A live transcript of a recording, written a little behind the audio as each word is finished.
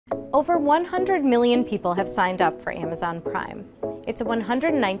Over 100 million people have signed up for Amazon Prime. It's a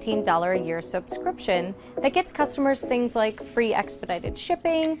 $119 a year subscription that gets customers things like free expedited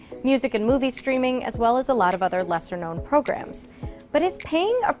shipping, music and movie streaming, as well as a lot of other lesser-known programs. But is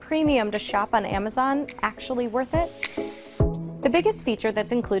paying a premium to shop on Amazon actually worth it? The biggest feature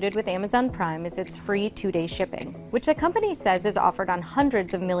that's included with Amazon Prime is its free 2-day shipping, which the company says is offered on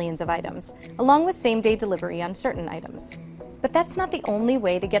hundreds of millions of items, along with same-day delivery on certain items. But that's not the only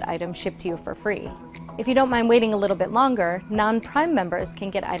way to get items shipped to you for free. If you don't mind waiting a little bit longer, non-Prime members can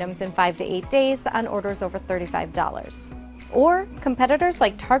get items in 5 to 8 days on orders over $35. Or, competitors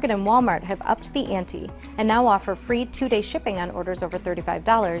like Target and Walmart have upped the ante and now offer free 2-day shipping on orders over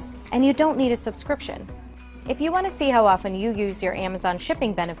 $35, and you don't need a subscription. If you want to see how often you use your Amazon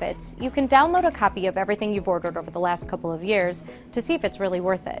shipping benefits, you can download a copy of everything you've ordered over the last couple of years to see if it's really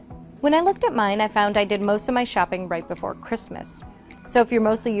worth it. When I looked at mine, I found I did most of my shopping right before Christmas. So if you're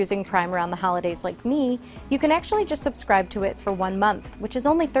mostly using Prime around the holidays like me, you can actually just subscribe to it for 1 month, which is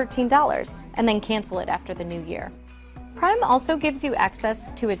only $13, and then cancel it after the new year. Prime also gives you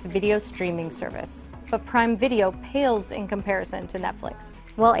access to its video streaming service, but Prime Video pales in comparison to Netflix.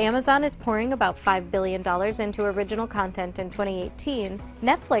 While Amazon is pouring about $5 billion into original content in 2018,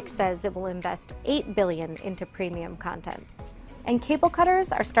 Netflix says it will invest $8 billion into premium content. And cable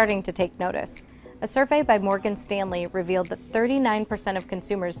cutters are starting to take notice. A survey by Morgan Stanley revealed that 39% of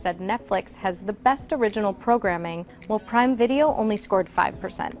consumers said Netflix has the best original programming, while Prime Video only scored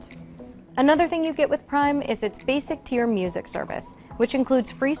 5%. Another thing you get with Prime is its basic tier music service, which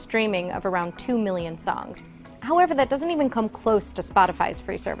includes free streaming of around 2 million songs. However, that doesn't even come close to Spotify's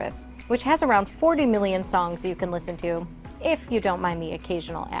free service, which has around 40 million songs you can listen to, if you don't mind the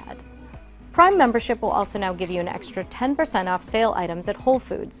occasional ad. Prime membership will also now give you an extra 10% off sale items at Whole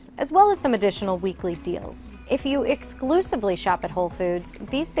Foods, as well as some additional weekly deals. If you exclusively shop at Whole Foods,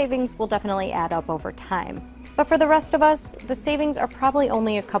 these savings will definitely add up over time. But for the rest of us, the savings are probably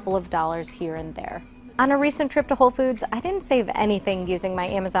only a couple of dollars here and there. On a recent trip to Whole Foods, I didn't save anything using my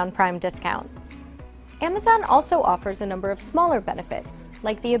Amazon Prime discount. Amazon also offers a number of smaller benefits,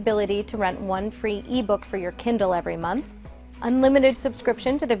 like the ability to rent 1 free ebook for your Kindle every month, unlimited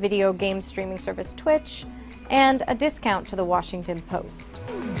subscription to the video game streaming service Twitch, and a discount to the Washington Post.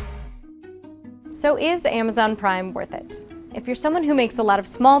 So is Amazon Prime worth it? If you're someone who makes a lot of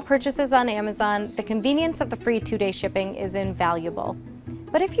small purchases on Amazon, the convenience of the free 2-day shipping is invaluable.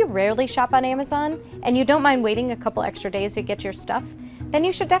 But if you rarely shop on Amazon, and you don't mind waiting a couple extra days to get your stuff, then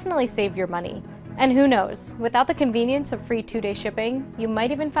you should definitely save your money. And who knows, without the convenience of free 2-day shipping, you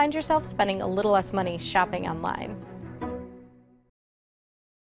might even find yourself spending a little less money shopping online.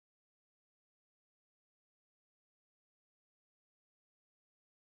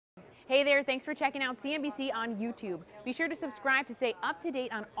 Hey there, thanks for checking out CNBC on YouTube. Be sure to subscribe to stay up to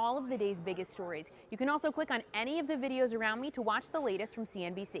date on all of the day's biggest stories. You can also click on any of the videos around me to watch the latest from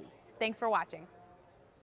CNBC. Thanks for watching.